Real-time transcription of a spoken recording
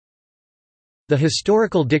The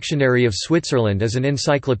Historical Dictionary of Switzerland is an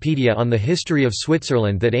encyclopedia on the history of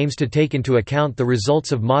Switzerland that aims to take into account the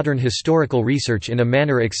results of modern historical research in a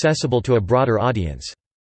manner accessible to a broader audience.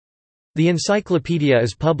 The encyclopedia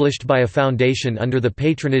is published by a foundation under the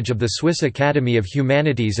patronage of the Swiss Academy of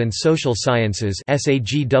Humanities and Social Sciences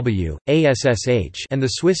 (SAGW, ASSH) and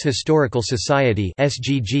the Swiss Historical Society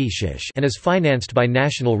 (SGG) and is financed by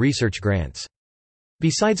national research grants.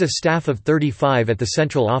 Besides a staff of 35 at the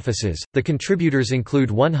central offices, the contributors include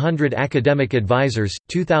 100 academic advisors,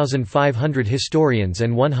 2,500 historians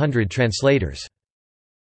and 100 translators.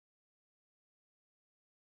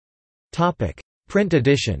 Print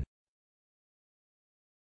edition.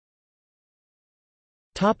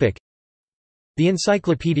 The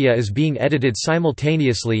encyclopedia is being edited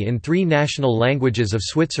simultaneously in 3 national languages of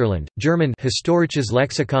Switzerland: German Historisches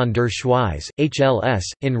Lexikon der Schweiz (HLS)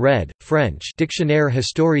 in red, French Dictionnaire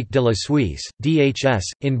historique de la Suisse (DHS)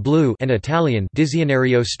 in blue, and Italian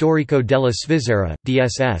Dizionario storico della Svizzera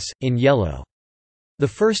 (DSS) in yellow. The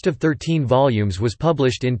first of 13 volumes was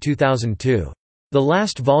published in 2002. The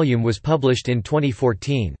last volume was published in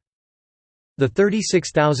 2014. The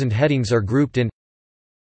 36,000 headings are grouped in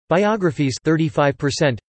biographies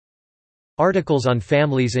 35%, articles on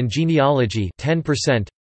families and genealogy 10%,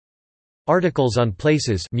 articles on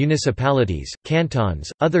places, municipalities,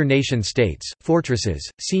 cantons, other nation-states, fortresses,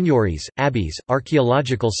 seigneuries, abbeys,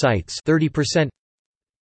 archaeological sites 30%,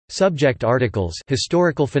 subject articles,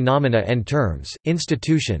 historical phenomena and terms,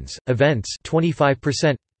 institutions, events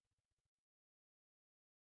 25%.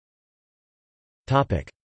 Topic: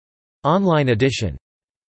 Online edition.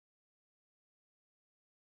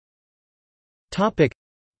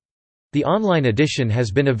 The online edition has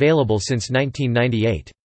been available since 1998.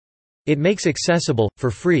 It makes accessible, for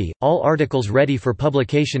free, all articles ready for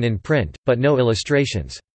publication in print, but no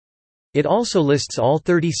illustrations. It also lists all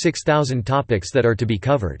 36,000 topics that are to be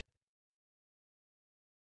covered.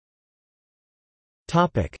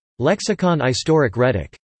 Lexikon historique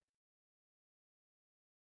Rhetoric.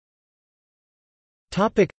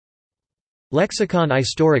 Lexikon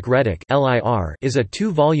historique Rhetoric is a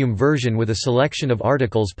 2-volume version with a selection of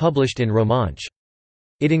articles published in Romanche.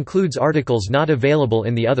 It includes articles not available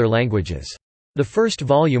in the other languages. The first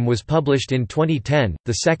volume was published in 2010,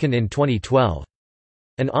 the second in 2012.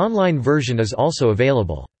 An online version is also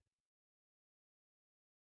available.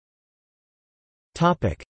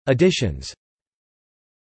 Editions.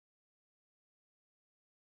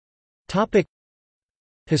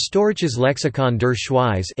 Historisches Lexikon der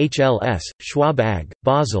Schweiz (HLS), Schwab AG,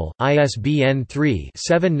 Basel, ISBN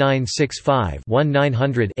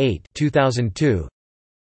 3-7965-1900-8 2002.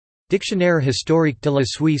 Dictionnaire historique de la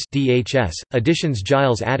Suisse (DHS), editions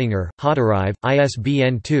Giles Attinger, Hotterive,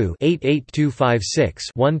 ISBN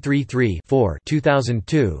 2-88256-133-4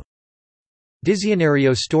 2002.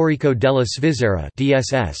 Dizionario storico della Svizzera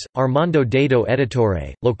 (DSS), Armando Dado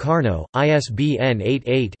Editore, Locarno, ISBN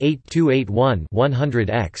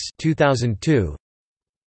 88-8281-100-X 2002.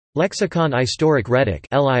 Lexikon historique Rhetoric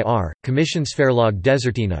 (LIR), Commissionsverlag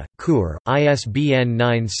Desertina, Chur, ISBN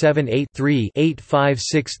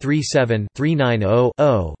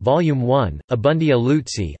 978-3-85637-390-0, Volume 1, Abundia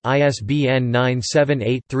Luzzi, ISBN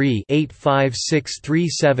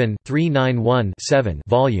 978-3-85637-391-7,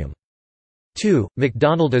 Volume 2,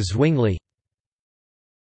 MacDonald A. Zwingli.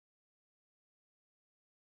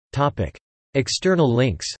 External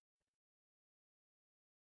links.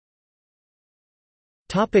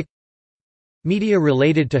 Media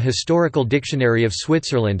related to Historical Dictionary of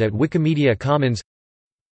Switzerland at Wikimedia Commons.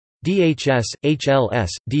 DHS, HLS,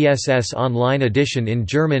 DSS online edition in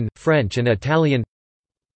German, French and Italian.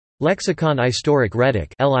 Lexikon historique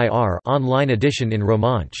Rhetoric (LIR) online edition in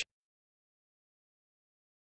Romanche.